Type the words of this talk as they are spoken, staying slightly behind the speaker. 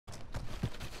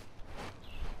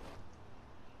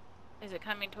Is it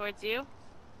coming towards you?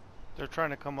 They're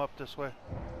trying to come up this way.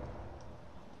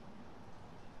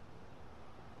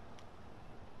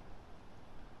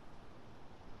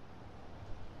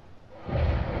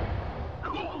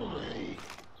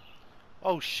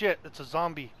 Oh shit, it's a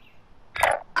zombie.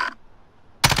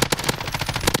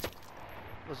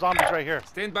 The zombie's right here.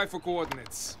 Stand by for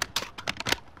coordinates.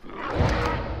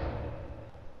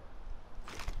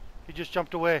 He just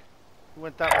jumped away. He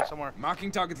went that way somewhere.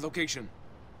 Marking target location.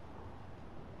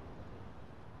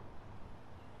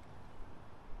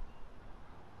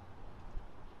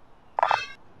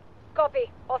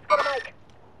 Copy. Oscar Mike.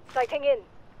 Sighting in.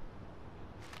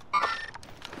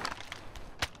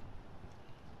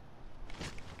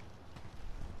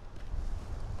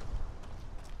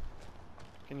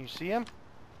 Can you see him?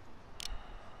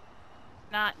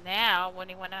 Not now. When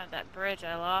he went out of that bridge,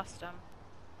 I lost him.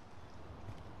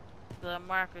 The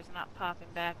marker's not popping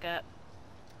back up.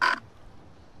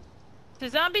 So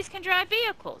zombies can drive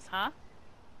vehicles, huh?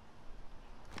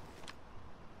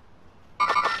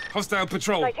 Hostile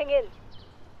patrol. Sighting in.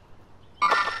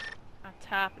 On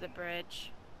top of the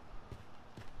bridge.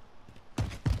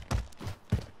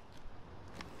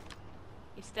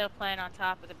 He's still playing on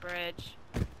top of the bridge.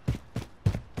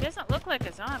 He doesn't look like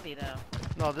a zombie, though.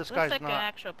 No, this Looks guy's like not. an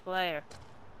actual player.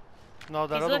 No,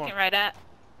 that He's other looking one. right at...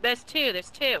 There's two.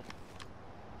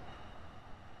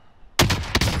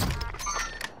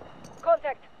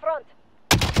 Contact. Front.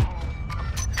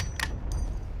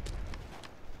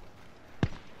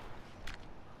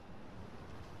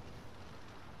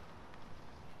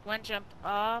 One jumped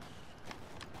off.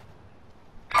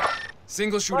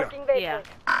 Single shooter. Marking waypoint. Yeah.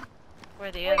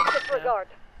 Where the Please other disregard.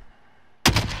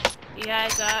 You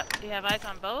guys up? Do you have eyes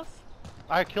on both?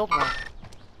 I killed one.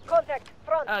 Contact.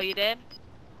 Front. Oh, you did?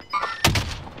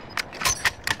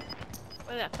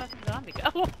 Where did that fucking zombie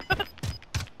go?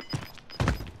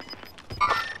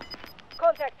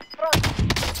 Contact. Front.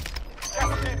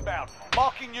 Gas inbound.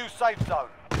 Marking new safe zone.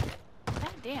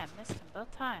 God damn, missed him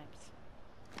both times.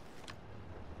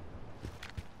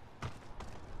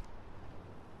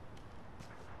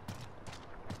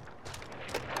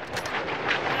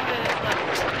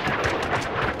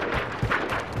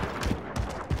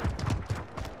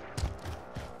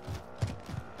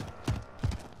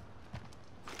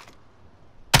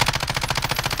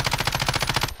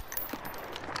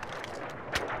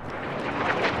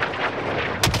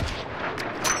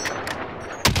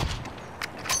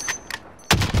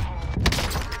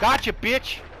 Gotcha,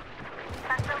 bitch!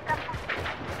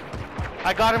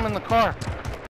 I got him in the car.